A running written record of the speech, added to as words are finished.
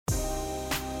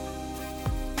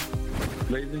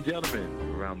Ladies and gentlemen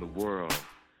around the world,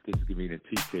 this is comedian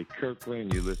TK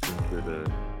Kirkland. You listen to the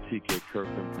TK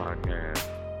Kirkland podcast.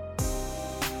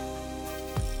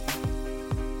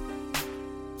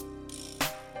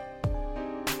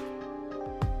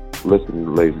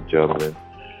 Listen, ladies and gentlemen,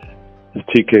 this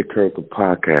TK Kirkland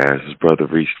podcast. His brother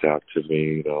reached out to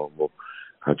me.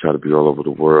 I try to be all over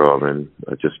the world, and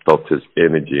I just felt his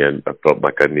energy, and I felt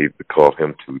like I needed to call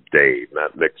him today,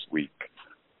 not next week.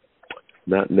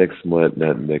 Not next month,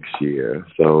 not next year.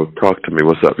 So talk to me.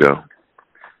 What's up, yo?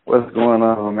 What's going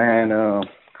on, man?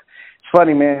 It's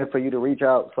funny, man, for you to reach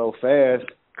out so fast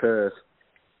because,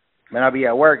 man, I be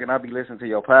at work and I be listening to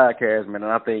your podcast, man,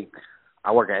 and I think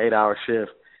I work an 8-hour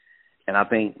shift, and I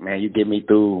think, man, you get me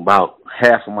through about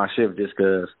half of my shift just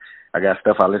because I got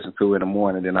stuff I listen to in the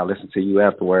morning, then I listen to you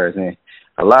afterwards. And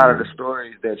a lot of the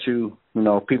stories that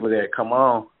people that come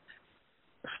on,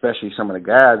 especially some of the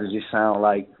guys, it just sound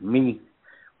like me.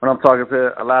 When I'm talking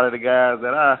to a lot of the guys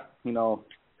that I,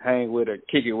 hang with or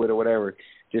kick it with or whatever,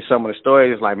 just some of the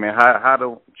stories, it's like, man, how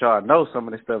do y'all know some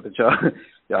of the stuff that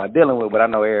y'all dealing with? But I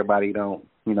know everybody don't,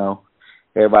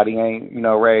 everybody ain't,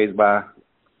 raised by,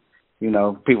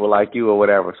 people like you or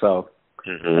whatever. So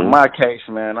in my case,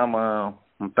 man, I'm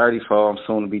 34. I'm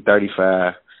soon to be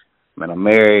 35. Man, I'm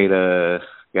married.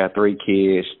 Got 3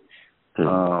 kids.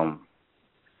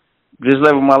 Just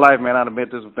living my life, man. I'd have been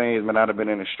through some things, man. I'd have been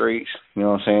in the streets, you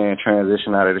know what I'm saying,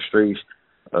 transition out of the streets,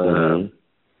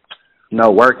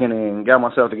 working and got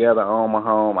myself together, own my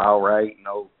home outright,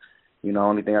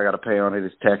 only thing I got to pay on it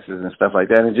is taxes and stuff like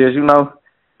that. And just,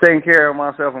 taking care of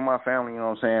myself and my family, you know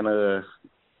what I'm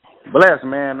saying, blessed,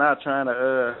 man, not trying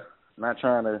to,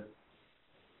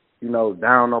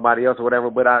 down nobody else or whatever,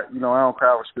 but I don't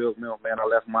cry over spilled milk, man. I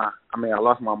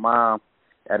lost my mom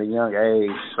at a young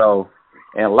age, so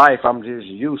in life, I'm just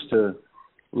used to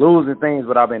losing things,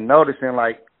 but I've been noticing,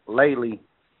 like, lately,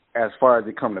 as far as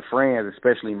it comes to friends,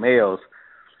 especially males,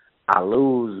 I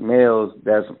lose males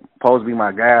that's supposed to be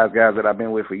my guys that I've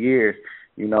been with for years,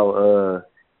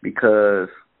 because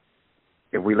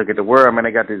if we look at the world, man,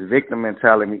 they got this victim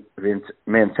mentality,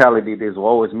 this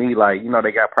woe is me, like,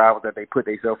 they got problems that they put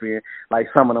themselves in, like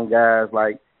some of them guys,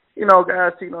 like,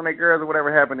 guys cheating on their girls or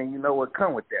whatever happened, and what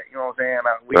come with that. You know what I'm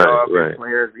saying? We all been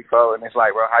players before, and it's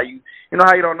like, bro, how you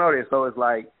don't know this? So it's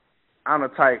like, I'm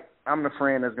the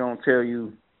friend that's going to tell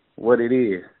you what it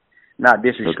is. Not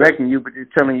disrespecting you, but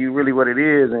just telling you really what it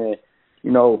is. And,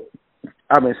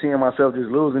 I've been seeing myself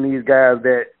just losing these guys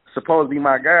that supposed to be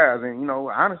my guys. And,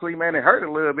 honestly, man, it hurt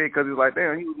a little bit because it's like,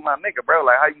 damn, you was my nigga, bro.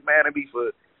 Like, how you mad at me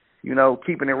for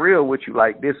keeping it real with you,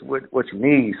 like this, what you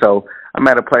need. So I'm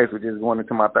at a place with just going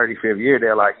into my 35th year.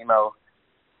 They're like,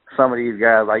 some of these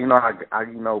guys, like,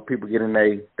 people get in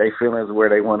they feelings where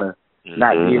they want to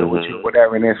not deal with you or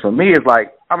whatever. And then for me, it's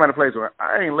like, I'm at a place where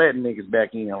I ain't letting niggas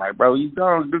back in. Like, bro, you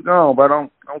gone, but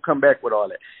don't come back with all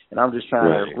that. And I'm just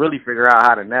trying to really figure out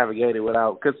how to navigate it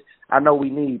without, because I know we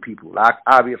need people.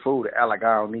 I'll be a fool to act like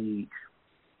I don't need,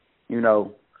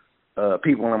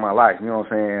 people in my life, you know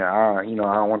what I'm saying? I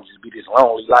don't want to just be this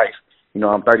lonely life.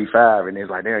 I'm 35, and it's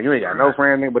like, damn, you ain't got no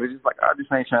friends, but it's just like, I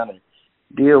just ain't trying to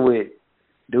deal with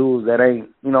dudes that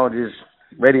ain't, just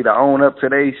ready to own up to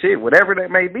their shit, whatever that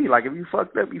may be. Like, if you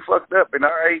fucked up, and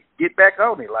all right, get back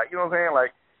on it. Like, you know what I'm saying?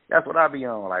 Like, that's what I be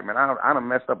on. Like, man, I done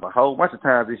messed up a whole bunch of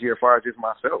times this year as far as just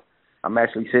myself. I'm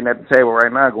actually sitting at the table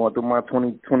right now going through my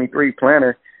 2023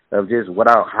 planner of just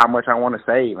how much I want to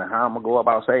save and how I'm going to go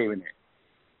about saving it.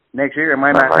 Next year, it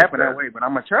might not happen that way, but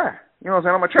I'm going to try. You know what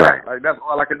I'm saying? I'm going to try. Like, that's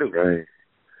all I can do. Right.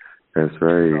 That's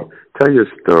right. Tell your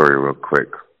story real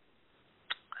quick.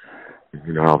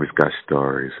 I always got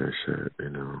stories and shit,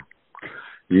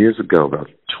 Years ago, about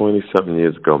 20-something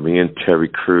years ago, me and Terry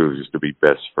Crews used to be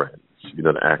best friends. You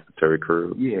know the actor Terry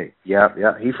Crews? Yeah.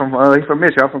 He's from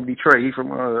Michigan. I'm from Detroit. He's from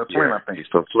Flint, I think. He's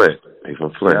from Flint.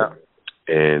 Yeah.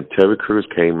 And Terry Crews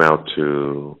came out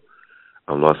to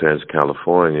Los Angeles,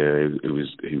 California. He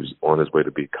was on his way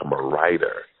to become a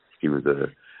writer. He was a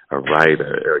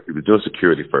writer. He was doing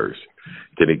security first.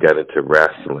 Then he got into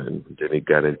wrestling. Then he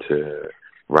got into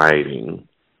writing.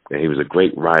 And he was a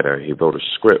great writer. He wrote a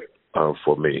script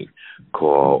for me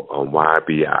called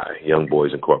YBI, Young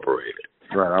Boys Incorporated.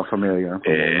 Right, I'm familiar.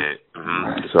 And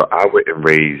so I went and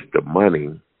raised the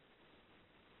money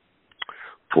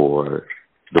for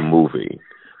the movie.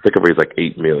 I think I raised like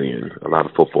 $8 million. A lot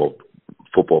of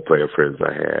football player friends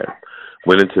I had.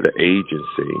 Went into the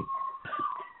agency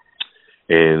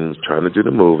and was trying to do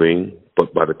the movie,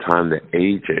 but by the time the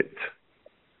agent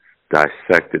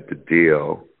dissected the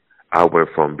deal, I went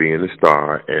from being a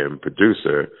star and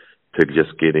producer to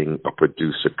just getting a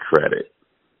producer credit.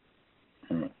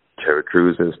 Terry Terry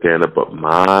Crews didn't stand up, but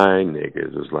my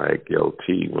niggas was like, yo,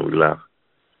 T, when we left,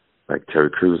 like, Terry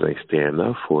Crews ain't standing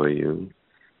up for you.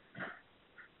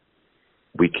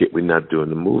 We're not doing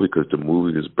the movie because the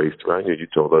movie is based around you. You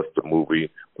told us the movie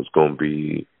was going to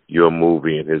be your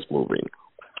movie and his movie.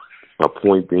 My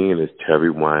point being is Terry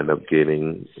wound up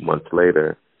getting, months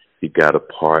later, he got a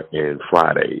part in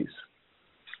Fridays.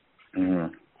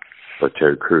 Mm-hmm. But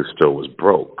Terry Crews still was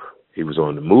broke. He was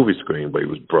on the movie screen, but he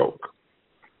was broke.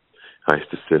 I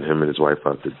used to send him and his wife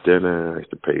out to dinner. I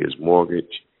used to pay his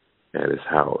mortgage at his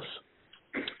house.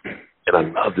 And I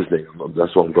love this nigga.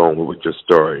 That's what I'm going with your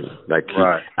story. Like,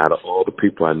 right. Out of all the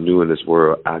people I knew in this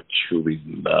world, I truly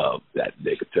love that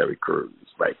nigga, Terry Crews.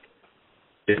 Like,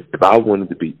 if I wanted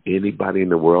to be anybody in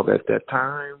the world at that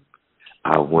time,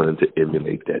 I wanted to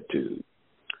emulate that dude.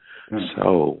 Mm-hmm.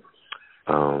 So,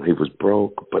 he was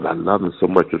broke, but I loved him so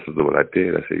much. This is what I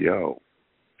did. I said, yo,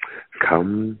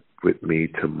 come with me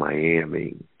to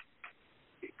Miami.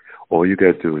 All you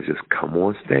got to do is just come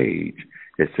on stage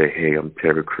and say, hey, I'm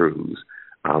Terry Crews.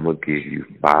 I'm going to give you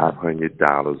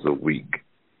 $500 a week.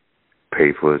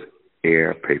 Pay for his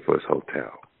air, pay for his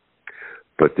hotel.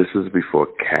 But this was before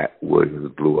Cat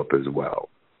Williams blew up as well.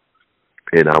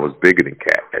 And I was bigger than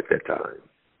Cat at that time.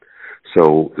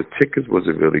 So the tickets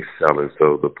wasn't really selling.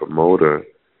 So the promoter,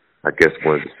 I guess,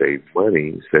 wanted to save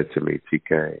money, said to me,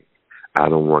 TK, I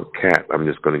don't want Cat. I'm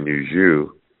just going to use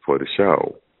you for the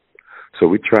show. So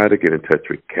we tried to get in touch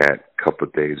with Cat a couple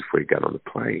of days before he got on the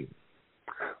plane.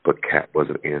 But Cat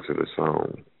wasn't answering the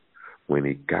phone. When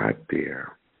he got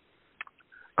there,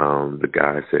 the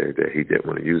guy said that he didn't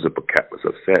want to use it, but Cat was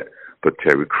upset. But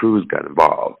Terry Crews got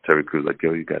involved. Terry Crews like,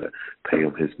 yo, you got to pay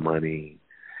him his money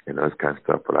and all this kind of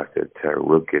stuff. But I said, Terry,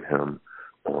 we'll get him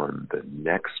on the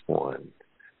next one.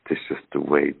 It's just the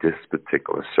way this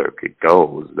particular circuit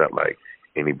goes, that like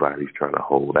anybody's trying to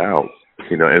hold out.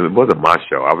 You know, and it wasn't my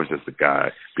show. I was just a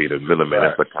guy being a middleman.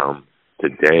 Right. But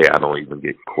today I don't even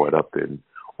get caught up in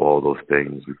all those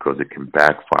things because it can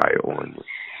backfire on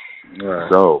you.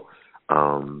 Right. So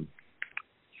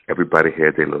everybody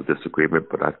had their little disagreement,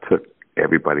 but I took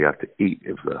everybody out to eat.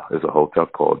 There's a hotel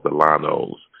called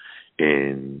Delano's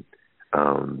in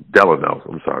Delano.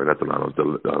 I'm sorry, not Delano's,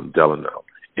 Delano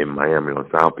in Miami on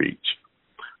South Beach.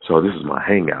 So this is my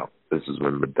hangout. This is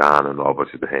when Madonna and all of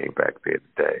us used to hang back there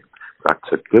today. So I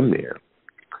took them there.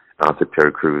 I took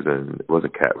Terry Crews, and it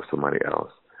wasn't Cat, it was somebody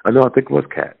else. I think it was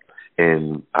Cat.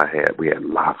 And we had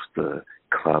lobster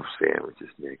club sandwiches,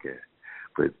 nigga,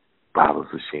 with bottles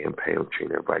of champagne,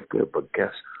 treating everybody good. But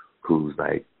guess who's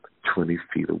like 20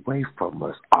 feet away from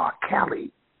us? R.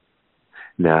 Kelly.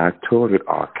 Now, I toured with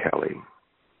R. Kelly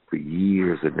for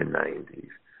years in the 90s.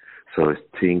 So his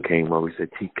team came over. He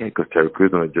said, TK, because Terry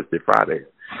Crews on just did Friday.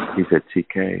 He said,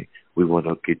 TK, we want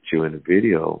to get you in a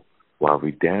video while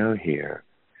we down here.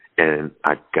 And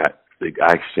I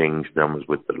exchanged numbers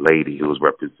with the lady who was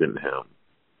representing him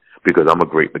because I'm a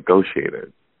great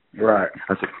negotiator. Right.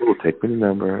 I said, cool, take me the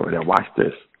number. And then watch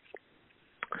this.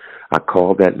 I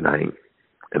called that night,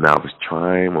 and I was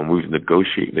trying, when we was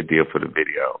negotiating the deal for the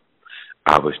video,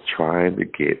 I was trying to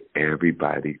get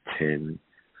everybody $10,000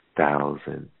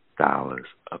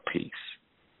 a piece.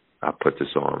 I put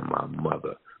this on my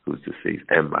mother, who's deceased,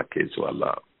 and my kids, who I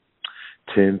love.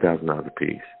 $10,000 a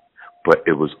piece. But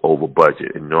it was over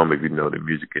budget. And normally, if you know the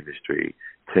music industry,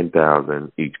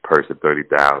 $10,000 each person,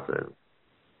 $30,000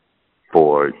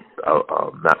 for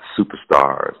not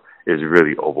superstars is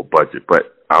really over budget.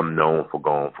 But I'm known for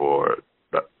going for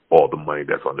all the money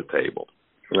that's on the table.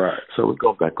 Right. So we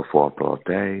go back and forth all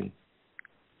day.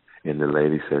 And the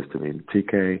lady says to me,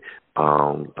 TK,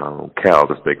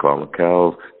 Cal, as they call him,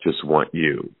 Cal, just want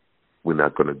you. We're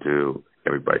not going to do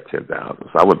everybody $10,000.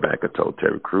 So I went back and told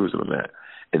Terry Crews on that.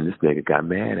 And this nigga got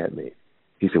mad at me.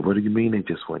 He said, what do you mean they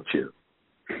just want you?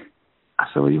 I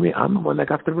said, what do you mean? I'm the one that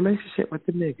got the relationship with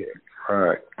the nigga. All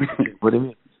right. What do you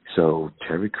mean? So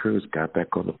Terry Crews got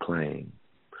back on the plane.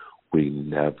 We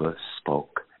never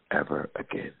spoke ever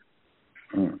again.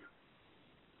 Mm.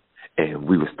 And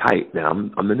we was tight. Now,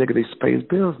 I'm the nigga that pays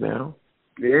bills now.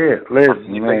 Yeah,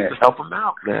 listen, man. To help him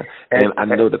out now. And I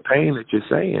know the pain that you're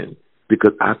saying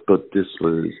because I thought this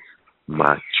was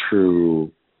my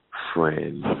true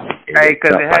friend. Hey,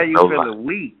 because it had you feeling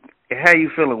weak. It had you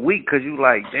feeling weak because you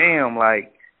like, damn,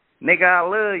 like, nigga, I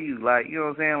love you. Like, you know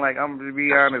what I'm saying? Like, I'm going to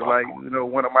be honest, like, you know,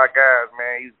 one of my guys,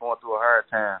 man, he's going through a hard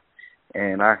time.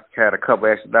 And I had a couple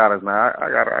extra dollars. Now,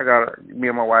 I got me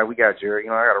and my wife, we got Jerry. You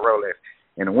know, I got a Rolex.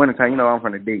 In the wintertime, you know, I'm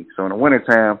from the D. So in the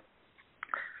wintertime,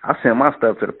 I send my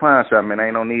stuff to the pawn shop, man.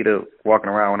 Ain't no need of walking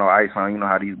around with no ice on. You know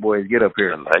how these boys get up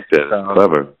here. I like that. It's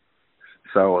clever.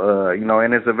 So, you know,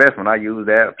 in this investment, I use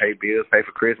that, pay bills, pay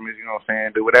for Christmas, you know what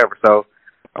I'm saying, do whatever. So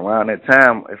around that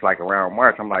time, it's like around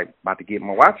March, I'm like about to get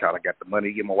my watch out. I got the money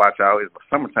to get my watch out. It's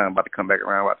summertime, about to come back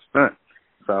around watch the stunt.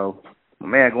 So my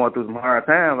man going through some hard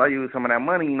times, I use some of that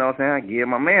money, you know what I'm saying, I give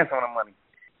my man some of the money.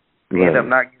 Right.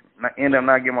 End up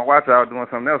not getting my watch out doing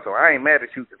something else. So I ain't mad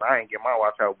at you because I ain't get my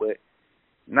watch out, but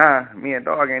nah, me and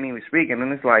dog ain't even speaking.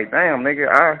 And it's like, damn,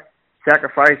 nigga, I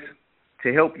sacrifice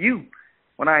to help you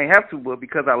when I ain't have to, but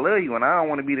because I love you and I don't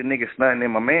want to be the nigga stunting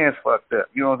and my man's fucked up.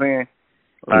 You know what I'm saying?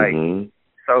 Like,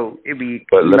 so it be.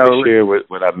 But let me share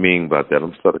what I mean about that.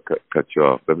 I'm sorry to cut you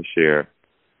off. Let me share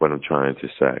what I'm trying to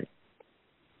say.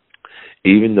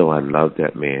 Even though I love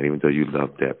that man, even though you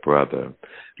love that brother,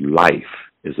 life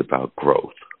is about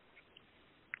growth.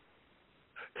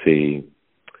 See,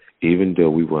 even though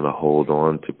we want to hold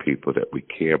on to people that we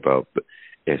care about,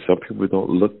 and some people don't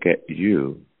look at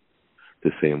you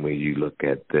the same way you look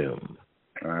at them.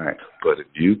 All right. But if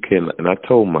you can, and I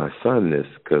told my son this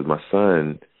because my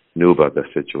son knew about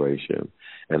that situation,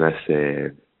 and I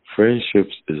said,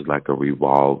 friendships is like a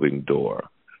revolving door.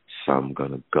 Some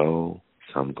gonna go,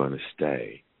 some gonna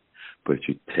stay. But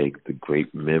you take the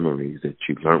great memories that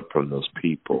you learned from those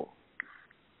people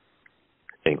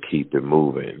and keep it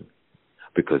moving,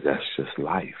 because that's just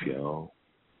life, yo.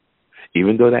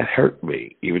 Even though that hurt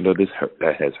me, even though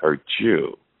that has hurt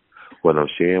you, what I'm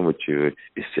sharing with you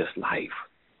is just life.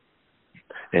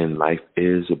 And life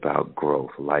is about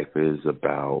growth. Life is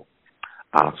about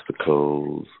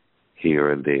obstacles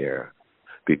here and there,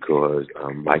 because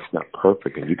life's not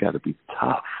perfect, and you got to be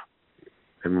tough.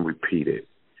 Let me repeat it.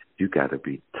 You got to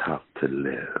be tough to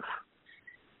live.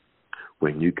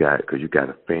 Because you got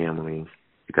a family,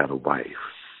 you got a wife,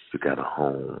 you got a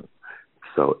home.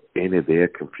 So any of their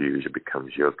confusion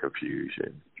becomes your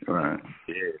confusion. Right.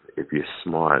 If you're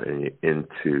smart and you're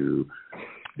into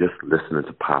just listening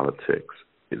to politics,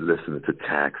 you're listening to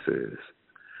taxes,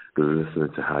 you're listening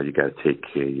to how you got to take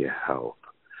care of your health,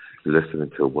 you're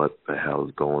listening to what the hell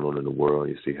is going on in the world,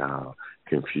 you see how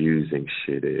confusing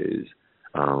shit is.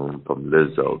 From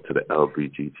Lizzo to the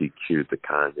LGBTQ to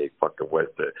Kanye fucking West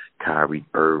to Kyrie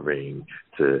Irving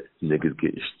to niggas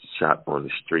getting shot on the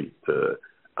street to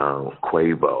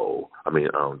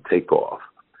Takeoff,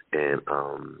 and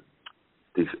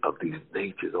these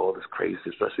natures, all this crazy,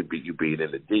 especially you being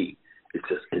in the D, it's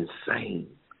just insane.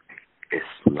 It's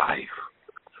life.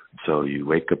 So you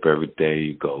wake up every day,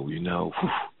 you go,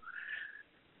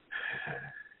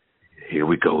 here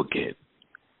we go again.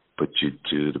 But you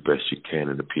do the best you can,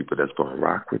 and the people that's going to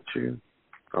rock with you,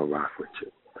 will rock with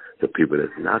you. The people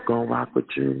that's not going to rock with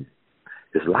you,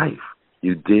 it's life.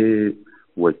 You did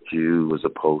what you were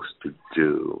supposed to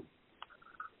do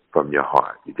from your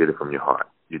heart. You did it from your heart.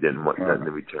 You didn't want nothing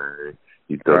in return.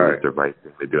 You thought it was the right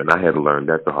thing to do. And I had to learn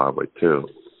that the hard way, too.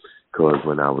 Because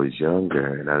when I was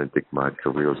younger and I didn't think my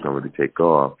career was going to really take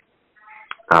off,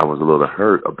 I was a little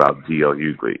hurt about D.L.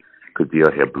 Hughley, because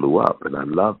D.L. had blew up, and I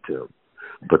loved him.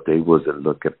 But they wasn't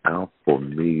looking out for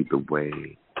me the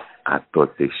way I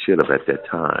thought they should have at that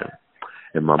time.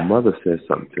 And my mother said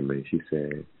something to me. She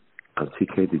said,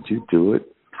 TK, did you do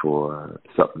it for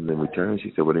something in return?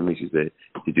 She said, what do you mean? She said,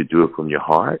 did you do it from your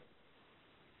heart?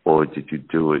 Or did you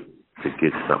do it to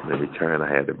get something in return?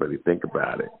 I had to really think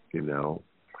about it,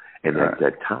 And at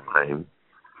that time,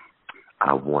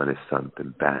 I wanted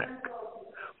something back.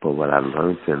 But what I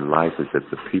learned in life is that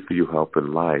the people you help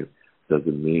in life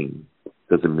doesn't mean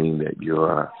that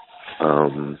your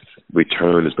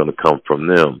return is going to come from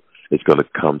them. It's going to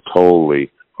come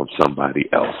totally from somebody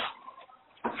else.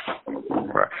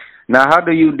 Right. Now, how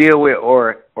do you deal with,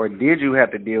 or did you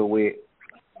have to deal with,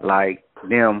 like,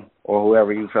 them or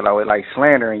whoever you feel like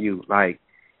slandering you? Like,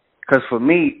 because for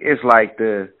me, it's like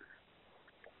for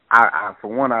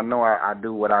one, I know I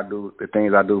do what I do, the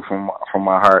things I do from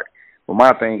my heart. But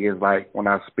my thing is, like, when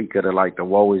I speak of the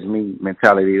woe is me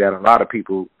mentality that a lot of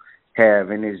people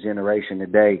have in this generation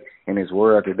today, in this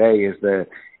world today, is that,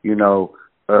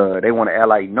 they want to act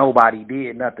like nobody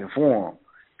did nothing for them.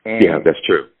 And, yeah, that's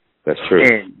true. That's true.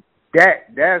 And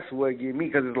that's what get me,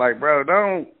 because it's like, bro,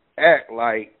 don't act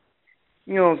like,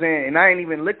 you know what I'm saying? And I ain't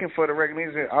even looking for the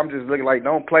recognition. I'm just looking like,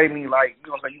 don't play me like,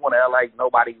 you know what I'm saying? You want to act like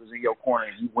nobody was in your corner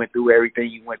and you went through everything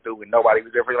you went through and nobody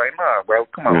was there for you. Like, nah, bro,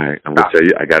 come on. Right. I'm going to tell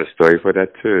you, I got a story for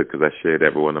that, too, because I shared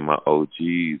that with one of my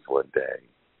OGs one day.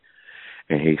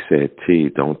 And he said, T,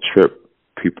 don't trip.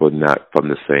 People not from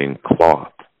the same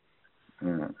cloth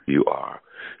you are.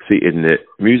 See, in the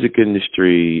music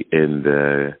industry, in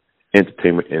the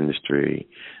entertainment industry,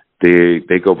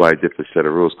 they go by a different set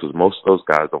of rules, because most of those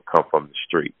guys don't come from the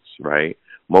streets, right?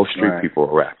 Most street people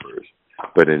are rappers.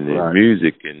 But in the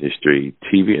music industry,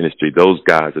 TV industry, those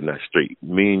guys are not street.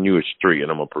 Me and you are street,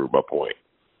 and I'm going to prove my point.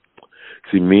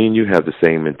 See, me and you have the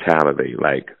same mentality.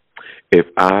 Like, if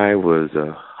I was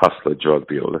a hustler, drug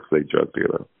dealer, let's say drug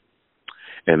dealer,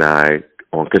 and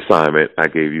on consignment, I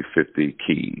gave you 50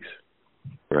 keys,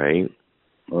 right?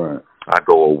 Right. I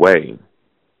go away,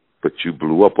 but you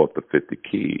blew up off the 50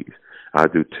 keys. I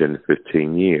do 10 to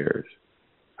 15 years.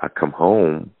 I come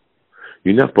home.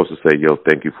 You're not supposed to say, yo,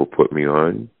 thank you for putting me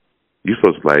on. You're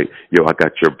supposed to be like, yo, I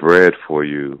got your bread for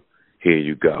you. Here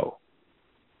you go.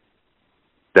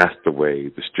 That's the way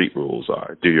the street rules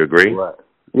are. Do you agree? Right.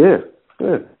 Yeah.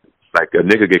 Like a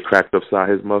nigga get cracked upside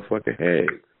his motherfucking head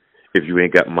if you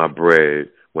ain't got my bread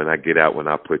when I get out, when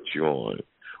I put you on.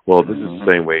 Well, this is the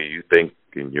same way you think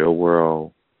in your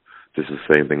world. This is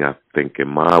the same thing I think in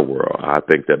my world. I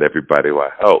think that everybody who I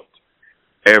helped,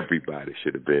 everybody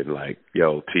should have been like,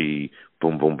 yo, T,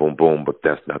 boom, boom, boom, boom, but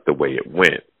that's not the way it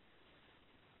went.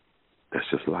 That's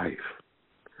just life.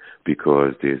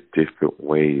 Because there's different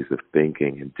ways of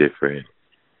thinking and different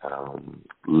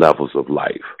levels of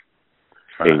life.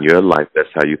 Right. In your life, that's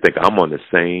how you think. I'm on the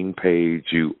same page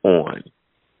you on.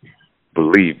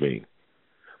 Believe me.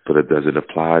 But it doesn't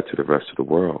apply to the rest of the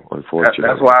world, unfortunately.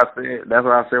 That's why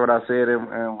I said what I said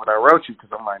and what I wrote you, because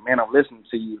I'm like, man, I'm listening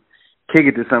to you kick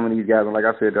it to some of these guys. And like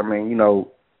I said, I mean, you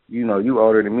know, you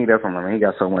older than me. That's why I mean, he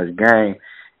got so much game.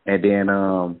 And then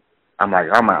I'm like,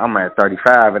 I'm at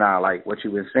 35, and I like what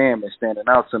you been saying, been standing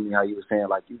out to me. How you were saying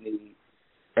like you need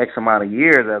X amount of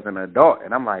years as an adult,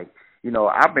 and I'm like, you know,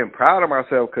 I've been proud of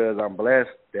myself because I'm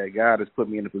blessed that God has put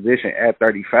me in a position at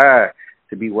 35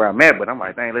 to be where I'm at. But I'm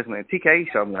like, dang, listening to TK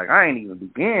show me like I ain't even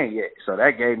began yet. So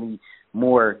that gave me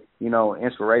more, you know,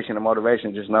 inspiration and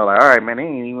motivation. Just know like, all right, man, they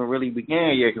ain't even really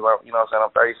began yet because you know what I'm saying,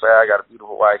 I'm 35, I got a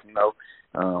beautiful wife, you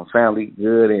know, family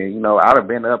good, and you know, I'd have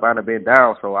been up, I'd have been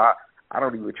down, so I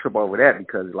don't even trip over that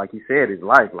because, like you said, it's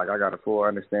life. Like I got a full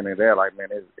understanding of that. Like, man,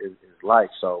 it's life.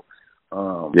 So,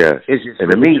 yes, it's just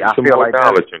and for me. I feel like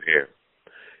knowledge in here.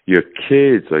 Your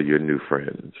kids are your new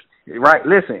friends, right?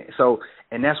 Listen, so,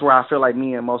 and that's where I feel like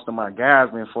me and most of my guys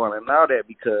been falling out at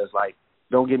because, like,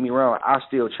 don't get me wrong, I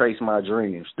still chase my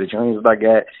dreams. The dreams that I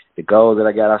got, the goals that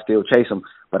I got, I still chase them.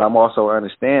 But I'm also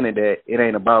understanding that it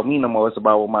ain't about me no more. It's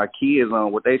about what my kids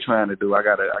on, what they trying to do. I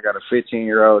got a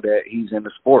 15-year-old that he's into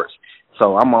sports.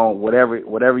 So I'm on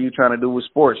whatever you trying to do with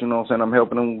sports, you know what I'm saying? I'm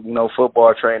helping them, you know,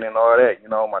 football training and all that. You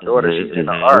know, my daughter, she's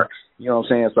into art. You know what I'm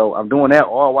saying? So I'm doing that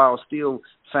all while still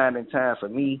finding time for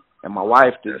me and my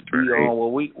wife to be on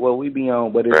what we be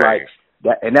on. But it's like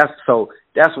that, and that's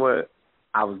what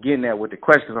I was getting at with the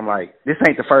questions. I'm like, this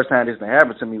ain't the first time this done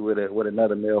happened to me with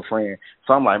another male friend.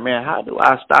 So I'm like, man, how do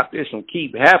I stop this from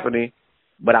keep happening?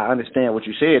 But I understand what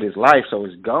you said is life, so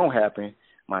it's gonna happen.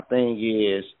 My thing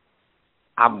is,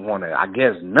 I want to, I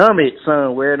guess, numb it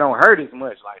somewhere it don't hurt as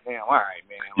much. Like, damn, all right,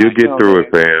 man. You'll get through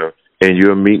it, fam, and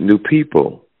you'll meet new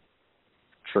people.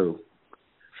 True.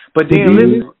 But then,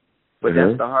 listen, but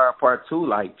that's the hard part, too,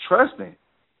 like, trusting.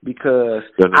 Because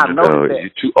I know that. You're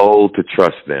too old to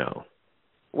trust now.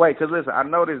 Wait, because, listen, I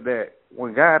noticed that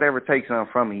when God ever takes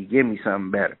something from me, he give me something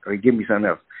better, or he give me something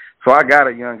else. So I got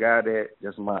a young guy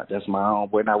that's my own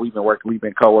boy. Now we've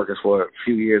been co-workers for a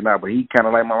few years now, but he kind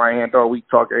of like my right hand dog. We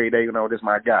talk every day, you know, this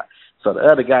my guy. So the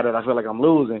other guy that I feel like I'm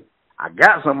losing, I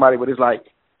got somebody, but it's like,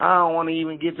 I don't want to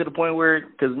even get to the point where,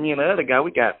 because me and the other guy, we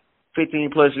got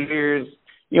 15 plus years,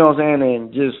 you know what I'm saying,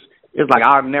 and just, it's like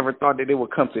I never thought that it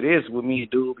would come to this with me,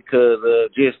 dude, because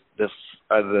just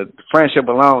the friendship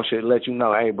alone should let you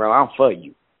know, hey, bro, I'm for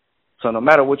you. So no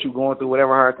matter what you're going through,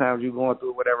 whatever hard times you're going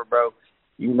through, whatever, bro,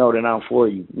 you know that I'm for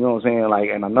you. You know what I'm saying? Like,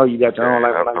 and I know you got your own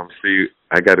life. See,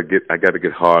 I gotta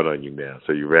get hard on you now.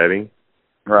 So you ready?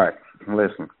 Right.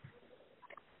 Listen.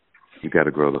 You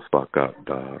gotta grow the fuck up,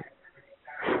 dog.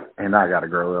 And I gotta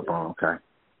grow up on, okay.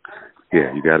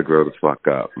 Yeah, you gotta grow the fuck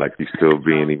up. Like you still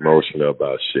being emotional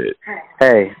about shit.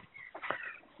 Hey.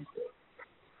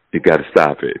 You gotta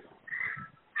stop it.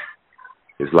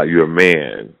 It's like you're a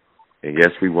man. And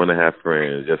yes, we want to have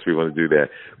friends. Yes, we want to do that.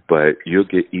 But you'll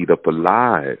get eat up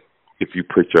alive if you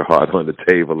put your heart on the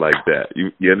table like that.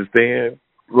 You understand?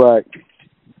 Right.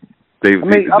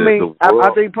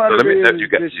 I think part of it is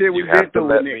the shit we've been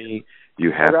through.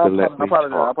 You have to let me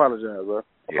talk. I apologize, bro.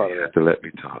 You have to let me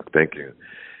talk. Thank you.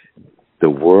 The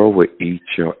world will eat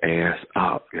your ass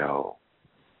up, yo,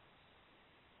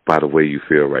 by the way you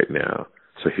feel right now.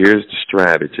 So here's the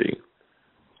strategy.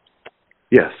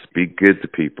 Yes, be good to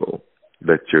people.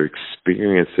 Let your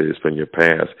experiences from your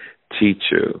past teach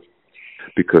you.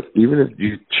 Because even if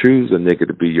you choose a nigga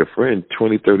to be your friend,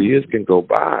 20, 30 years can go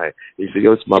by. You say,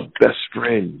 yo, it's my best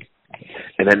friend.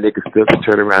 And that nigga still can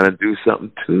turn around and do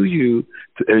something to you,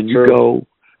 and you go,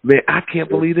 man, I can't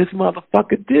believe this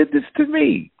motherfucker did this to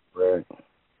me. Right.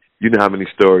 You know how many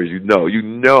stories you know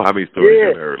how many stories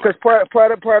you've heard. Yeah, because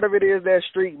part of it is that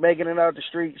street, making it out the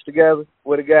streets together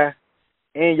with a guy,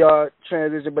 and y'all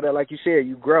transition. But like you said,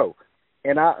 you grow,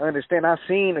 and I understand. I've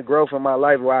seen the growth in my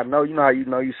life where I know, you know how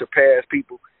you surpass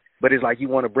people, but it's like you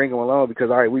want to bring them along because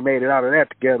all right, we made it out of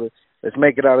that together. Let's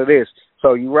make it out of this.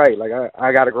 So you're right. Like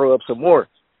I got to grow up some more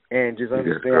and just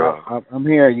understand. I'm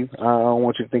hearing you. I don't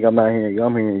want you to think I'm not hearing you.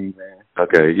 I'm hearing you, man.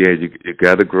 Okay, yeah, you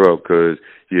got to grow up because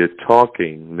you're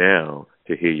talking now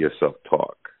to hear yourself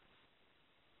talk,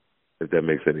 if that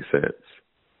makes any sense.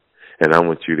 And I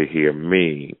want you to hear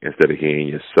me instead of hearing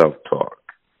yourself talk.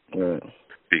 Right.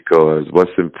 Because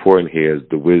what's important here is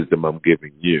the wisdom I'm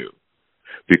giving you.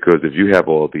 Because if you have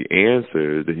all the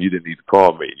answers, then you didn't need to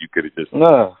call me. You could have just in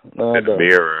the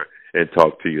mirror and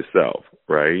talk to yourself,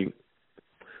 right?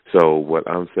 So what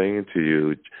I'm saying to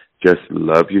you, just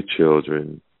love your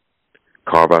children.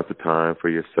 Carve out the time for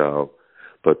yourself.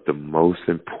 But the most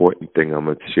important thing I'm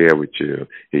going to share with you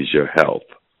is your health.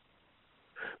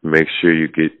 Make sure you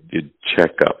get your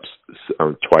checkups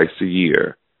twice a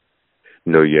year.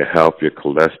 Know your health, your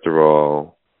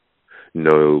cholesterol.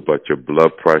 Know about your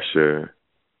blood pressure.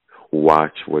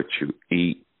 Watch what you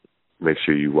eat. Make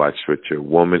sure you watch what your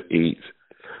woman eats,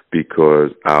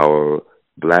 because our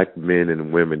black men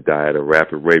and women die at a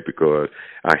rapid rate because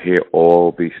I hear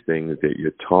all these things that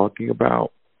you're talking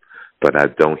about, but I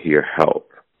don't hear health.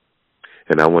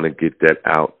 And I want to get that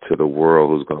out to the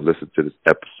world who's going to listen to this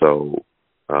episode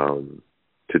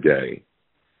today.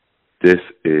 This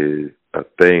is a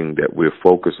thing that we're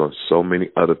focused on so many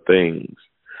other things,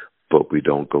 but we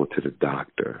don't go to the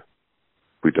doctor.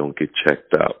 We don't get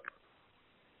checked up.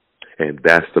 And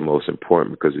that's the most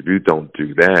important, because if you don't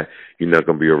do that, you're not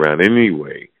going to be around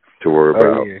anyway to worry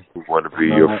about who's going to be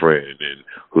your friend and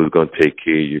who's going to take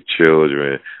care of your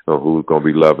children or who's going to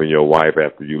be loving your wife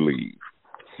after you leave.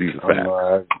 These are facts. No,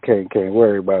 I can't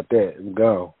worry about that.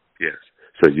 Go. Yes.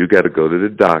 So you got to go to the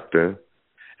doctor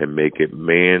and make it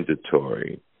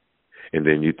mandatory. And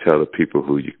then you tell the people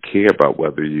who you care about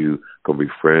whether you're going to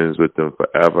be friends with them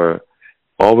forever.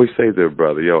 Always say to their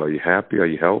brother, yo, are you happy? Are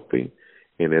you healthy?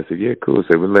 And they say, yeah, cool.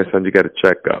 Say, when the last time you got a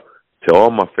checkup? To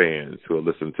all my fans who are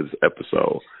listening to this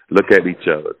episode, look at each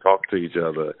other, talk to each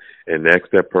other, and ask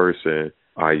that person,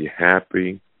 are you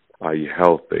happy? Are you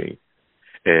healthy?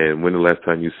 And when the last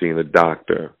time you seen a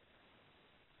doctor?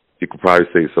 You could probably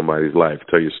save somebody's life,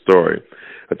 tell your story.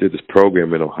 I did this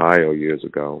program in Ohio years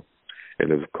ago,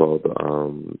 and it was called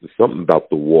something about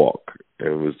the walk. And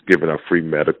it was giving out free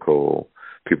medical,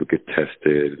 people get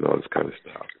tested and all this kind of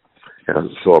stuff. And I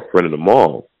saw a friend in the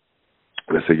mall,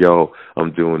 and I said, yo,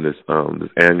 I'm doing this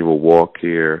annual walk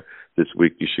here this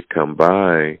week. You should come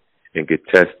by and get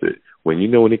tested. When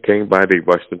he came by, they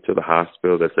rushed him to the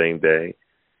hospital that same day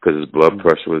because his blood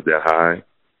pressure was that high.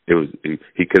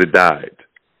 He could have died.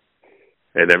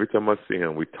 And every time I see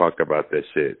him, we talk about that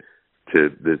shit to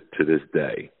this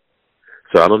day.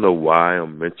 So I don't know why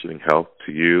I'm mentioning health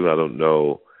to you. I don't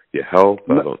know your health.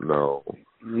 I don't know.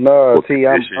 No, see,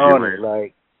 I'm on it.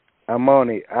 Like, I'm on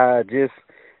it.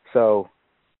 So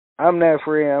I'm that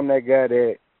friend. I'm that guy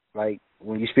that, like,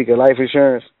 when you speak of life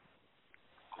insurance,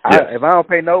 if I don't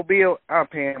pay no bill, I'm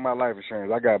paying my life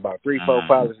insurance. I got about 3-4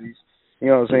 policies. You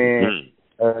know what I'm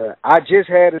saying? I just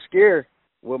had a scare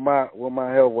with my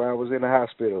health when I was in the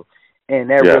hospital, and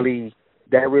that really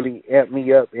amped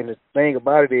me up. And the thing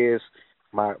about it is,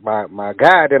 my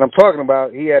guy that I'm talking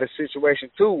about, he had a situation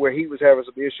too where he was having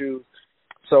some issues.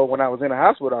 So when I was in the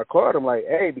hospital, I called him like,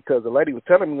 hey, because the lady was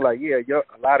telling me like,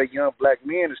 a lot of young black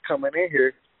men is coming in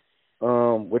here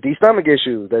with these stomach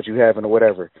issues that you having or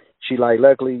whatever. She like,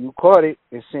 luckily you caught it,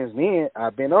 and since then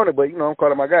I've been on it. But I'm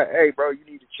calling my guy, hey, bro, you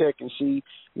need to check and see,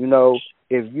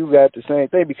 if you got the same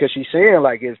thing, because she's saying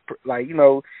like it's like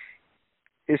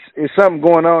it's something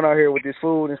going on out here with this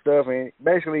food and stuff. And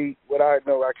basically, what I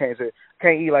know, I can't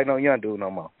eat like no young dude no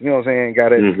more. You know what I'm saying?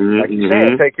 Gotta like you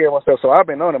saying, take care of myself. So I've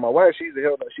been on it. My wife, she's a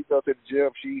hell no. She goes to the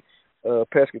gym. She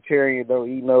pescatarian, don't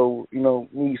eat no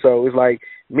meat. So it's like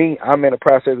me, I'm in the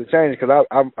process of changing because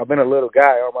I've been a little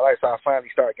guy all my life. So I finally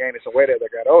started gaining some weight as I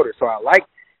got older. So I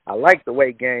like the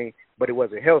weight gain, but it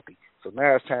wasn't healthy. So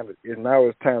now it's time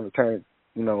to turn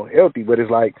healthy. But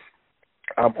it's like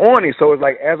I'm on it. So it's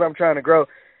like as I'm trying to grow.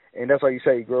 And that's why you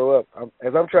say you grow up.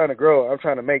 As I'm trying to grow, I'm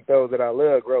trying to make those that I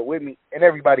love grow with me. And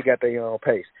everybody got their own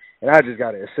pace. And I just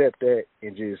got to accept that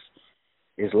and just,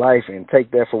 it's life, and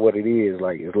take that for what it is.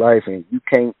 Like, it's life, and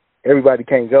everybody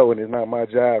can't go, and it's not my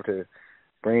job to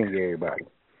bring everybody.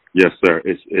 Yes, sir.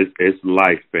 It's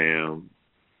life, fam.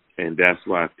 And that's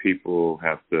why people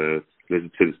have to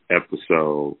listen to this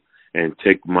episode and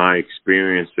take my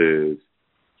experiences,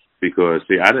 because,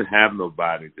 see, I didn't have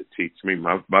nobody to teach me.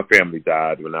 My family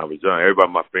died when I was young. Everybody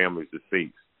in my family is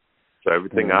deceased. So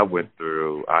everything I went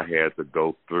through, I had to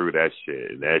go through that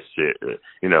shit. And that shit,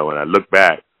 when I look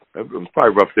back, it was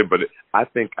probably rough then, but I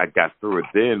think I got through it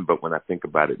then. But when I think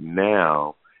about it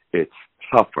now, it's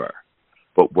tougher.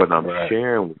 But what I'm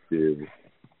sharing with you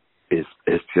is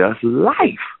it's just life.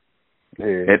 Yeah.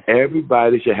 And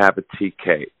everybody should have a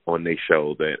TK on their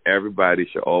shoulder. And everybody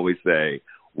should always say,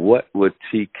 what would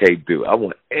TK do? I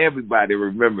want everybody to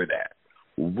remember that.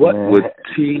 What would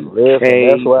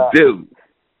TK do?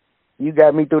 You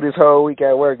got me through this whole week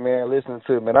at work, man, listening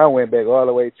to it. Man, I went back all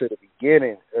the way to the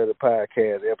beginning of the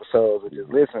podcast episodes and just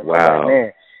listening. Wow. Like,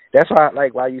 man, that's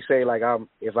why you say, like, I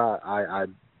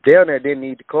down there didn't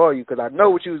need to call you, because I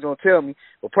know what you was going to tell me.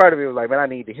 But part of it was like, man, I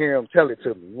need to hear him tell it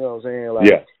to me. You know what I'm saying?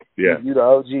 Like, yeah. You the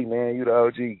OG, man. You the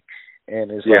OG.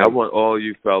 And it's I want all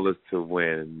you fellas to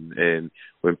win. And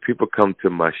when people come to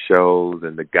my shows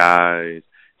and the guys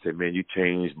say, man, you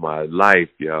changed my life,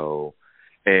 yo.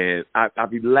 And I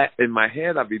be in my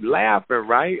head, I be laughing,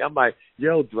 right? I'm like,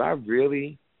 yo, do I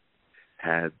really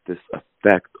have this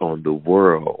effect on the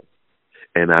world?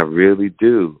 And I really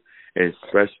do. And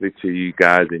especially to you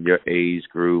guys in your age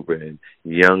group and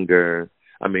younger.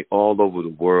 I mean, all over the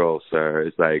world, sir.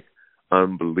 It's like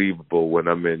unbelievable when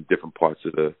I'm in different parts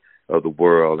of the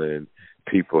world and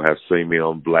people have seen me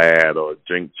on Vlad or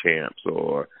Drink Champs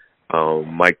or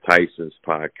Mike Tyson's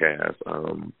podcast,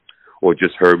 or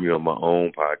just heard me on my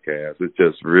own podcast. It's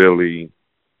just really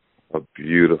a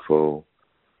beautiful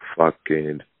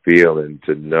fucking feeling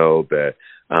to know that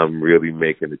I'm really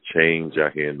making a change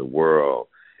out here in the world,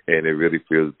 and it really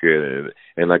feels good.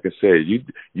 And like I said,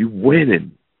 you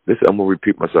winning. Listen, I'm gonna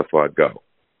repeat myself before I go.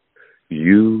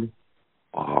 You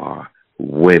are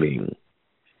winning.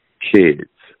 Kids,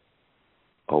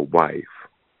 a wife,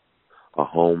 a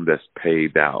home that's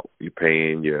paid out. You're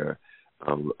paying your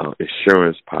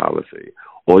insurance policy.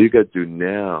 All you got to do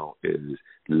now is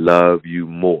love you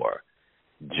more.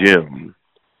 Gym,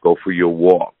 go for your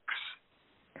walks.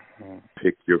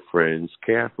 Pick your friends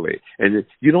carefully. And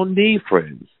you don't need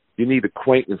friends. You need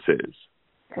acquaintances.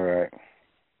 All right.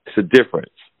 It's a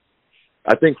difference.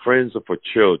 I think friends are for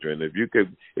children. If you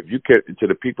could, to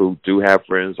the people who do have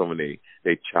friends from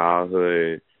their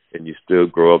childhood, and you still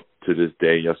grow up to this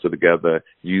day, and you're still together,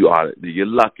 you're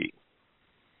lucky.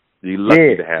 You're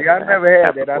lucky to have. I never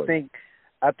had that.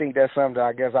 I think that's something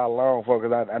I guess I long for,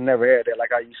 because I never had that.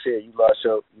 Like how you said, you lost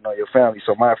your family.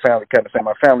 So my family kind of thing.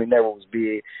 My family never was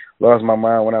big. Lost my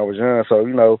mom when I was young. So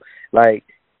like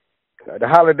the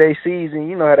holiday season,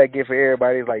 you know how that get for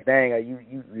everybody. It's like, dang,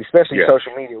 you especially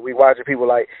social media. We watching people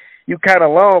like you kind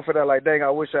of long for that. Like, dang, I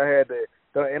wish I had that.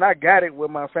 And I got it with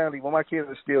my family when my kids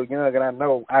are still young, and I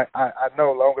know as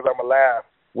long as I'm alive,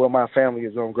 where my family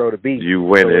is gonna grow to be. You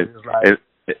win it.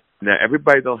 Now,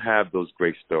 everybody don't have those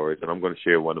great stories, and I'm going to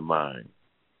share one of mine.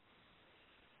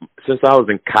 Since I was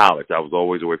in college, I was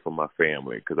always away from my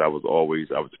family because I was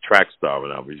a track star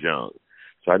when I was young.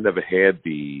 So I never had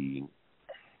the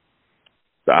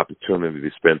opportunity to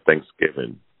spend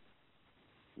Thanksgiving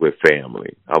with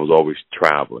family. I was always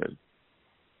traveling.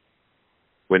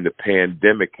 When the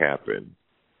pandemic happened,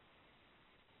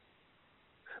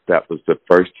 that was the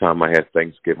first time I had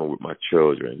Thanksgiving with my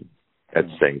children at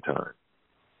the same time.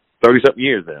 30-something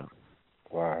years now.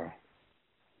 Wow.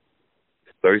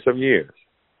 30-something years.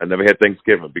 I never had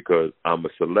Thanksgiving because I'm a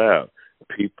celeb.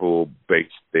 People base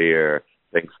their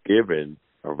Thanksgiving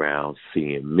around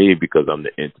seeing me because I'm the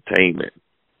entertainment.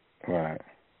 Right.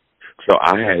 So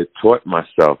I had taught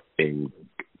myself in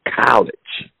college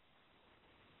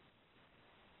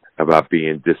about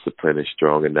being disciplined and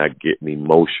strong and not getting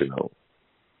emotional.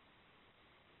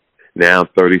 Now,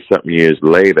 30-something years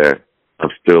later, I'm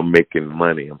still making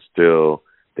money. I'm still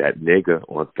that nigga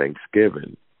on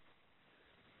Thanksgiving.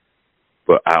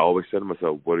 But I always said to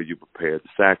myself, what are you prepared to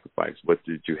sacrifice? What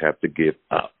did you have to give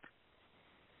up?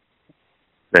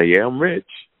 Now, yeah, I'm rich.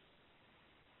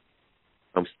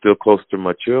 I'm still close to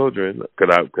my children.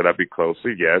 Could I be closer?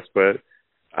 Yes, but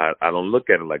I don't look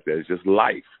at it like that. It's just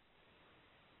life.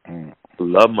 I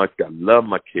love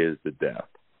my kids to death.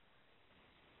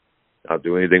 I'll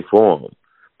do anything for them.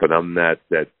 But I'm not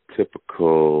that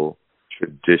typical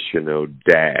traditional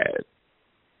dad,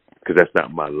 because that's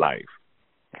not my life.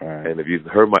 Right. And if you've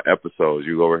heard my episodes,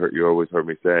 you always heard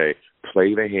me say,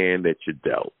 play the hand that you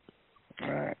dealt.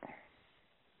 Right.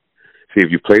 See,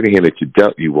 if you play the hand that you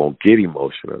dealt, you won't get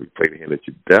emotional. If you play the hand that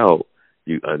you dealt,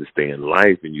 you understand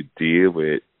life and you deal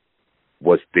with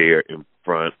what's there in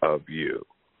front of you.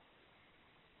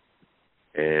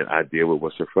 and I deal with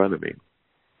what's in front of me.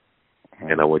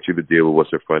 And I want you to deal with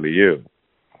what's in front of you.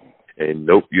 And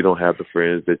nope, you don't have the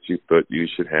friends that you thought you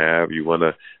should have. You want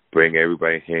to bring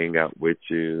everybody, hang out with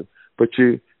you. But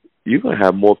you're going to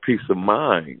have more peace of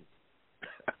mind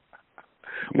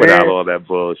without all that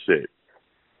bullshit.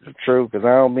 True, because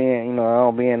I don't be in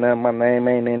nothing. My name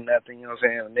ain't in nothing, you know what I'm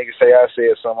saying? A nigga say I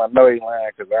said something, I know he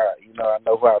lying because I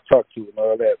know who I talk to and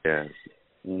all that. Yes.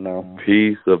 You know.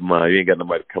 Peace of mind. You ain't got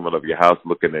nobody coming up your house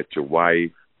looking at your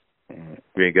wife.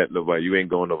 You ain't got nobody. You ain't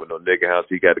going over no nigga house.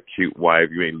 You got a cute wife.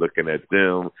 You ain't looking at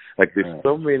them. Like there's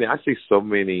so many. I see so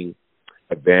many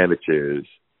advantages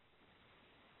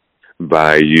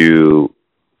by you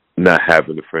not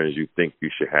having the friends you think you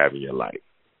should have in your life.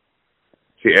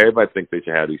 See, everybody thinks they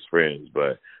should have these friends,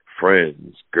 but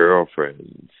friends,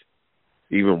 girlfriends,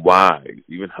 even wives,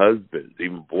 even husbands,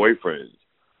 even boyfriends,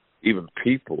 even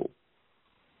people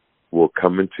will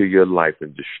come into your life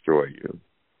and destroy you.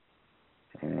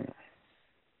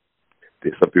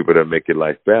 There's some people that make your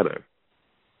life better.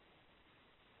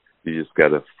 You just got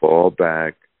to fall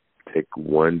back, take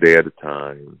one day at a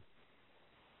time,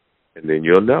 and then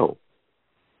you'll know.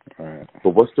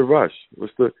 But what's the rush?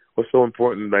 What's so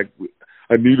important? Like,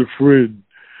 I need a friend.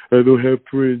 I don't have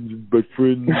friends, but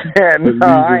friends I ain't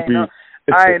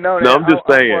know that. No, I'm just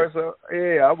saying. I'm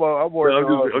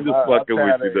just fucking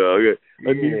with you, dog.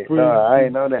 I need friends. No, I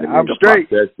ain't know that. I'm straight.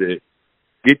 That's it.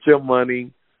 Get your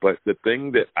money. But the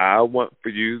thing that I want for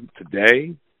you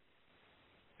today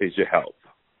is your health.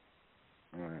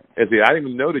 Right. And see, I didn't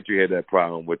even know that you had that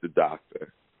problem with the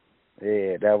doctor.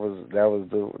 Yeah, that was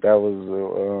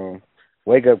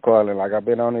wake up calling. Like I've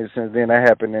been on it since then. That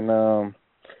happened in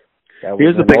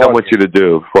Here's the thing I want you to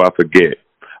do before I forget.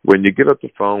 When you get off the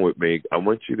phone with me, I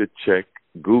want you to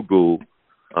Google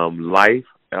Life,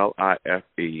 Life,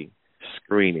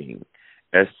 screening,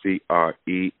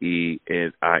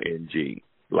 SCREENING.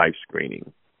 Life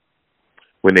screening.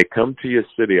 When they come to your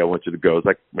city, I want you to go. It's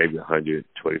like maybe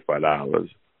 $125.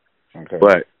 Okay.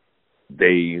 But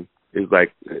it's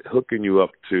like hooking you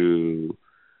up to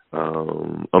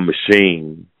a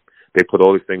machine. They put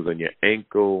all these things on your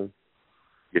ankle,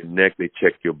 your neck. They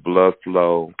check your blood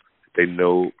flow. They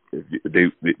know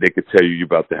they could tell you're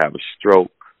about to have a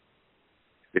stroke.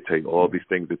 They tell you all these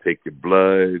things to take your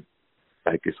blood.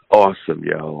 Like, it's awesome,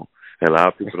 yo. And a lot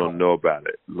of people don't know about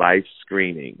it. Life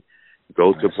screening.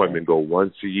 Go to an appointment, go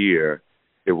once a year.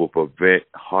 It will prevent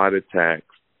heart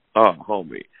attacks. Oh,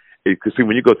 homie. Because, see,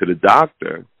 when you go to the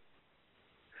doctor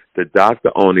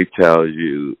only tells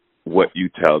you what you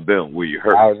tell them, where you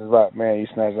hurt. I was about, man, you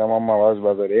snatched out my mouth. I was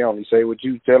about to say, they only say what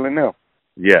you telling them.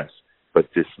 Yes. But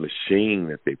this machine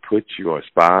that they put you on,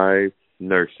 5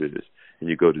 nurses, and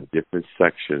you go to different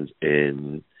sections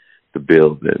in the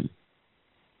building,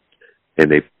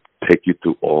 and they take you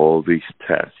through all these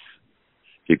tests.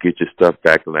 You get your stuff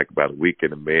back in like about a week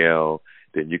in the mail.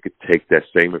 Then you could take that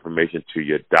same information to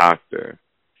your doctor,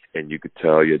 and you could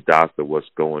tell your doctor what's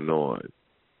going on.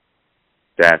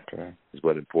 That is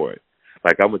what's important.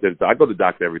 Like I go to the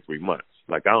doctor every 3 months.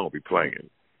 Like I don't be playing.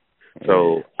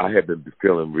 So I have been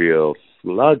feeling real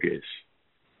sluggish.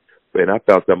 And I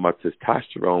felt that my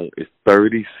testosterone is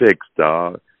 36,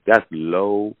 dog. That's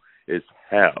low as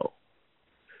hell.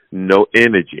 No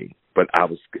energy. But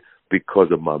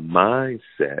because of my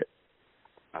mindset,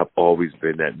 I've always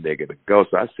been that nigga to go.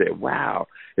 So I said, wow,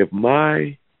 if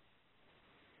my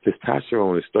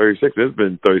testosterone is 36, it's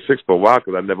been 36 for a while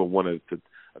because I never wanted a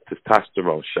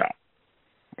testosterone shot.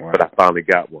 Wow. But I finally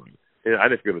got one. And I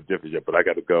didn't feel the difference yet, but I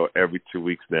got to go every 2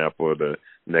 weeks now for the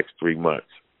next 3 months.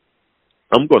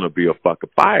 I'm going to be a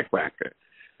fucking firecracker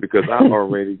because I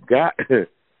already got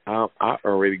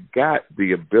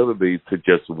the ability to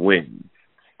just win.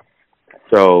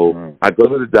 So I go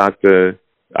to the doctor.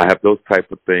 I have those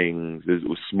type of things. There's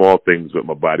small things with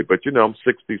my body. But, I'm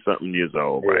 60-something years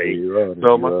old, right?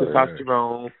 So my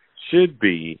testosterone should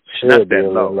be not that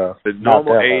low. The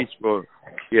normal age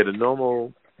the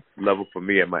normal level for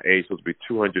me at my age was to be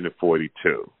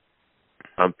 242.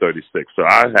 I'm 36. So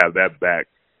I have that back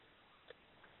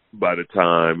by the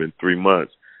time in 3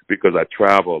 months because I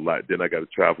travel a lot. Then I got to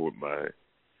travel with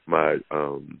my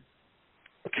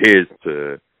kids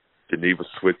to Geneva,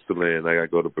 Switzerland. I got to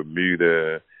go to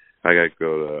Bermuda. I got to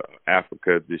go to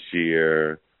Africa this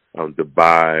year,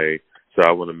 Dubai. So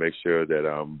I want to make sure that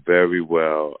I'm very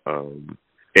well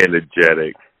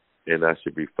energetic, and I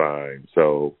should be fine.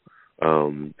 So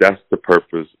that's the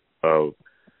purpose of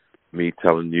me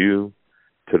telling you,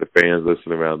 to the fans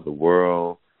listening around the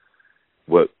world,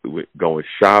 going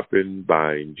shopping,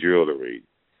 buying jewelry,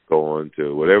 going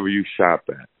to whatever you shop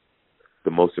at.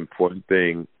 The most important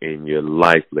thing in your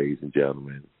life, ladies and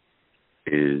gentlemen,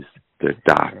 is the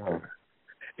doctor,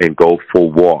 and go for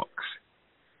walks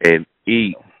and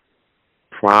eat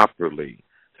properly.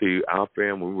 See, our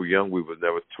family, when we were young, we were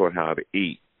never taught how to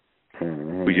eat.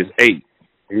 We just ate.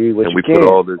 Eat what and you we can. put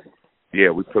all this,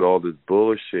 we put all this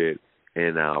bullshit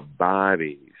in our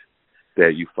bodies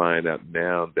that you find out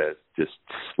now that's just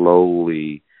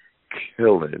slowly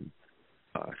killing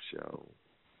our show.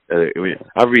 I mean,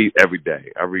 I read every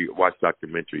day. Watch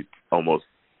documentaries almost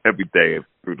every day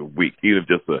through the week, even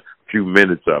just a few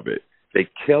minutes of it. They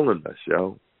killing us,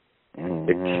 yo.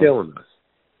 They're killing us.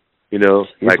 You know,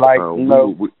 it's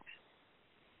no,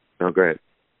 go ahead.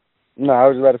 No, I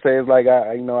was about to say, it's like,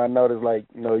 I noticed, like,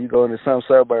 you go into some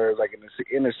suburbs, like in the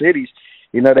inner cities,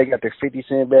 they got the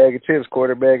 50-cent bag of chips,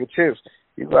 quarter bag of chips.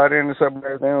 You go out there in the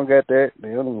suburbs, they don't got that. They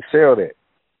don't even sell that.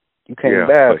 You can't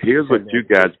buy it. But here's what you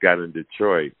guys got in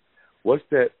Detroit. What's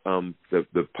that,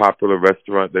 the popular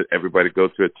restaurant that everybody goes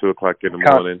to at 2 o'clock in the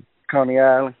morning? Coney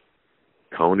Island.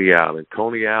 Coney Island.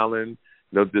 Coney Island,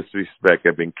 no disrespect,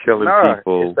 have been killing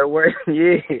people it's the way,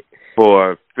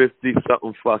 for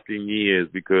 50-something fucking years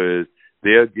because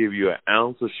they'll give you an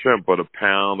ounce of shrimp or a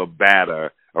pound of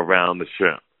batter around the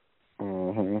shrimp.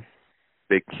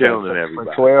 They're killing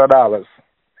everybody. For $12.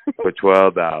 For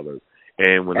 $12.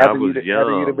 And when I was young...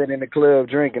 After you'd have been in the club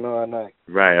drinking all night.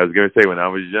 Right. I was going to say, when I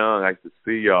was young, I used to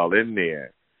see y'all in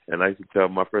there. And I used to tell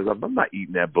my friends, I'm not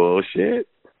eating that bullshit.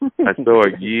 I saw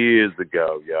it years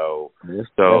ago, yo. That's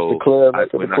the club.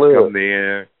 When I come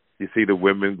there, you see the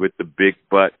women with the big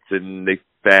butts and they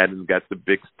fat and got the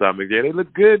big stomach. Yeah, they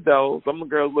look good, though. Some of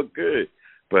the girls look good.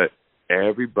 But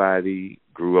everybody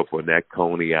grew up on that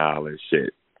Coney Island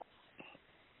shit.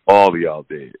 All of y'all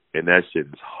did. And that shit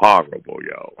is horrible,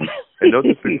 yo. And no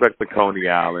disrespect to Coney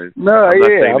Island. No, I'm not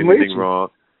saying I'm anything wrong.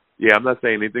 Yeah, I'm not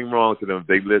saying anything wrong to them if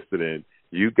they listening.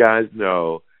 You guys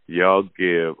know y'all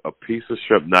give a piece of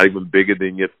shrimp not even bigger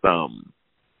than your thumb,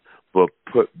 but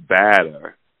put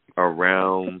batter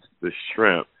around the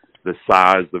shrimp the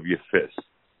size of your fist.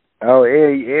 Oh,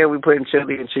 yeah, we putting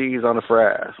chili and cheese on the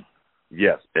fries.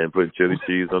 Yes, and putting chili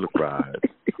cheese on the fries.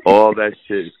 All that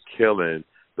shit is killing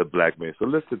the black man. So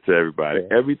listen to everybody.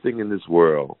 Everything in this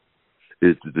world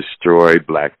is to destroy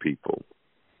black people.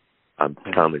 I'm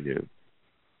telling you.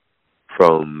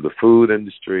 From the food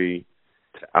industry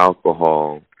to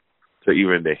alcohol to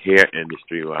even the hair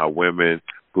industry, where our women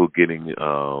who are getting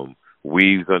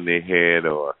weaves on their head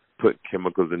or put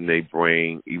chemicals in their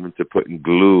brain, even to putting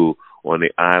glue on their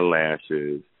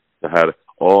eyelashes, to how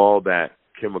all that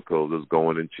chemicals is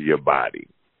going into your body.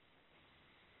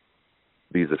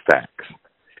 These are facts.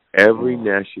 Every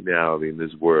nationality in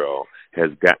this world has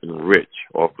gotten rich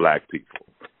off black people.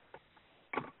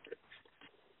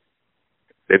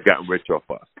 They've gotten rich off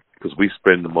us because we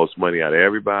spend the most money out of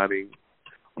everybody.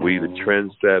 We the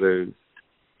trendsetters.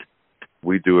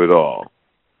 We do it all.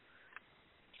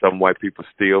 Some white people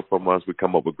steal from us. We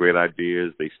come up with great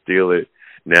ideas. They steal it.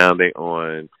 Now they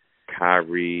on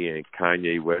Kyrie and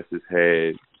Kanye West's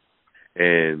head.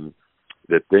 And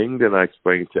the thing that I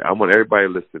explained I want everybody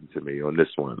to listen to me on this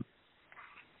one.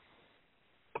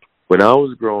 When I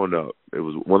was growing up, it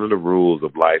was one of the rules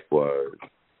of life was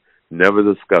never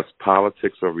discuss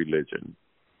politics or religion.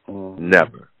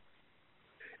 Never.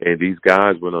 And these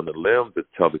guys went on the limb to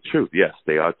tell the truth. Yes,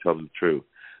 they are telling the truth.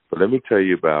 But let me tell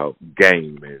you about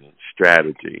game and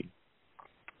strategy.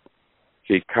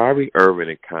 See, Kyrie Irving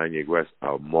and Kanye West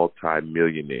are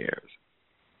multi-millionaires.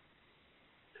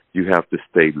 You have to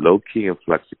stay low-key and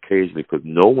flex occasionally because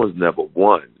no one's never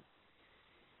won,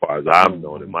 as far as I've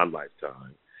known in my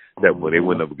lifetime, that when they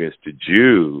went up against the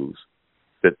Jews,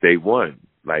 that they won.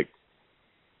 Like,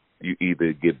 you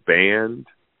either get banned,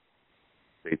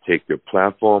 they take your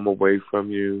platform away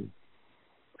from you,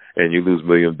 and you lose $1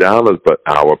 million, but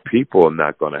our people are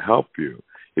not going to help you.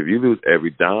 If you lose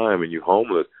every dime and you're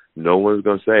homeless, no one's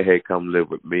going to say, hey, come live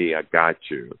with me, I got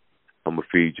you. I'm going to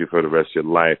feed you for the rest of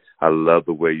your life. I love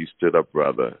the way you stood up,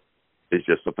 brother. It's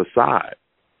just a facade.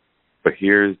 But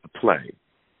here's the play.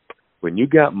 When you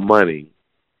got money,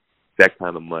 that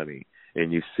kind of money,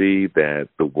 and you see that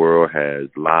the world has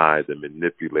lied and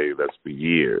manipulated us for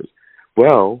years,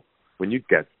 well, when you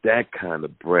got that kind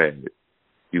of bread,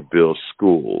 you build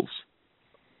schools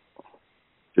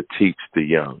to teach the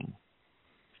young.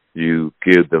 You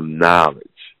give them knowledge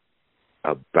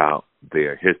about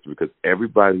their history, because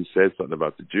everybody who says something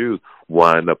about the Jews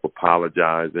wind up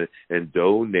apologizing and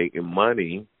donating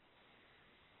money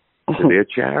to their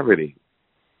charity.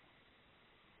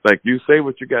 Like, you say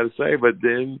what you got to say, but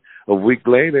then a week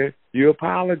later, you're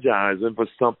apologizing for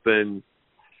something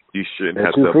you shouldn't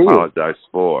have to apologize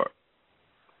for.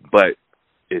 But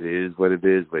it is what it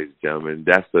is, ladies and gentlemen.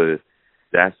 That's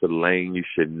That's a lane you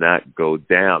should not go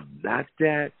down. Not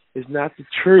that is not the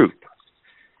truth.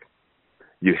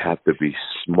 You have to be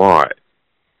smart.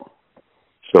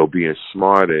 So being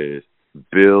smart is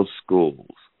build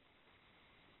schools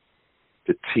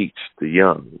to teach the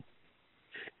young.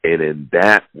 And in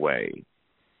that way,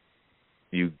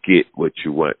 you get what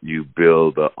you want. You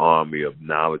build an army of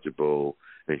knowledgeable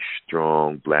and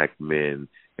strong black men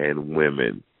and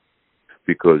women.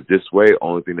 Because this way,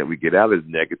 only thing that we get out is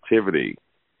negativity.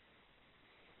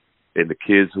 And the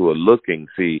kids who are looking,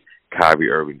 see, Kyrie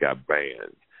Irving got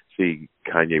banned. See,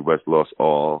 Kanye West lost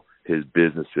all his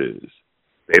businesses.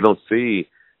 They don't see,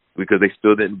 because they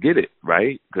still didn't get it,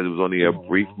 right? Because it was only a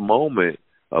brief moment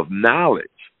of knowledge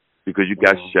because you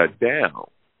got shut down.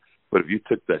 But if you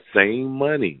took the same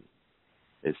money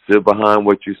and stood behind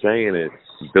what you're saying and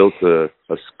built a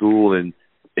school in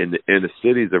the inner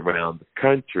cities around the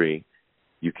country,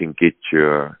 you can get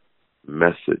your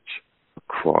message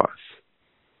across.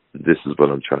 This is what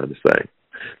I'm trying to say.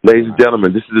 Ladies and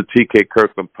gentlemen, this is the TK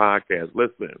Kirkland Podcast.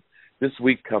 Listen, this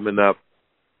week coming up,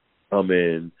 I'm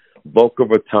in Boca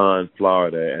Raton,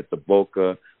 Florida at the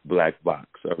Boca Black Box,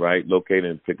 all right, located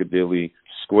in Piccadilly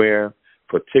Square.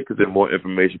 For tickets and more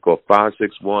information, call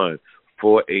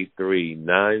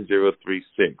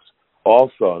 561-483-9036.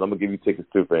 Also, and I'm going to give you tickets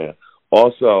too, fam.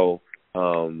 Also,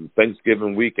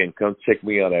 Thanksgiving weekend, come check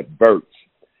me out at Burt's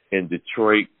in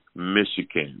Detroit,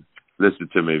 Michigan. Listen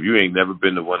to me. If you ain't never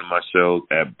been to one of my shows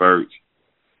at Burt's,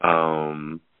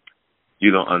 you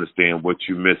don't understand what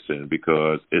you're missing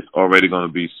because it's already going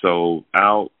to be sold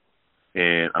out.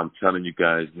 And I'm telling you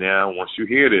guys now, once you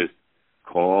hear this,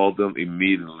 call them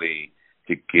immediately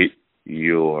to get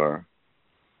your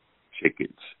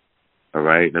tickets. All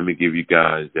right? Let me give you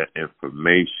guys that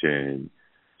information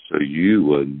so you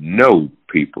will know,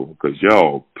 people, because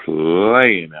y'all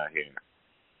playing out here.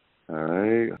 All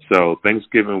right? So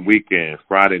Thanksgiving weekend,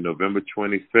 Friday, November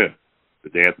 25th, the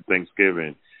day after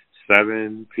Thanksgiving,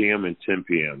 7 p.m. and 10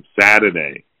 p.m.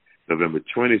 Saturday, November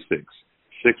 26th,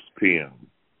 6 p.m.,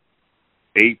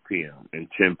 8 p.m. and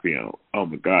 10 p.m. Oh,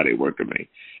 my God, they working me.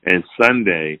 And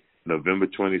Sunday, November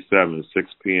 27th,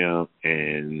 6 p.m.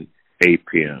 and 8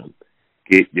 p.m.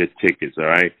 Get your tickets, all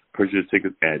right? Purchase your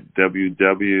tickets at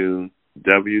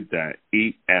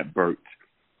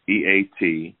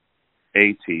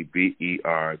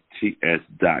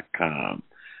www.eatberts.com.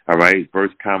 All right?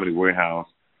 Burt's Comedy Warehouse,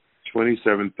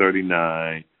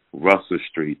 2739 Russell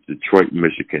Street, Detroit,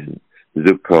 Michigan,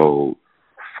 zip code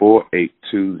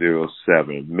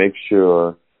 48207. Make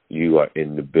sure you are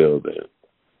in the building.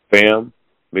 Fam,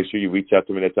 make sure you reach out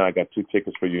to me that time. I got 2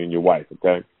 tickets for you and your wife,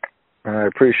 okay? I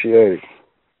appreciate it.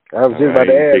 I was just about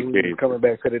to ask you coming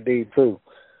back to the D, too.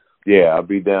 Yeah, I'll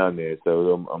be down there,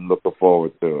 so I'm looking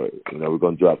forward to it. You know, we're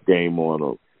going to drop game on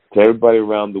them. To everybody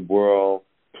around the world,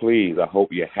 please, I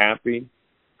hope you're happy.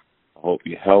 I hope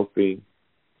you're healthy.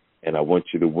 And I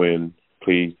want you to win.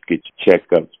 Please get your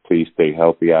checkups. Please stay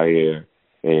healthy out here.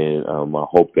 And I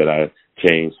hope that I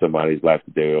changed somebody's life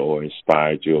today or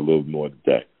inspired you a little more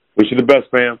today. Wish you the best,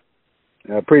 fam.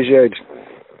 I appreciate you.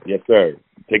 Yes, sir.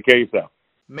 Take care of yourself.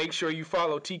 Make sure you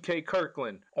follow TK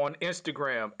Kirkland on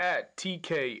Instagram at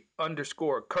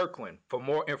TK_Kirkland. For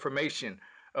more information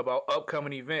about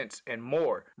upcoming events and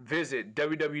more, visit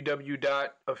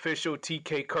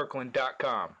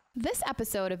www.officialtkkirkland.com. This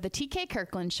episode of the TK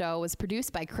Kirkland Show was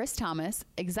produced by Chris Thomas,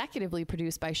 executively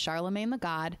produced by Charlemagne the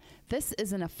God. This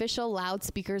is an official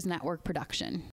Loudspeakers Network production.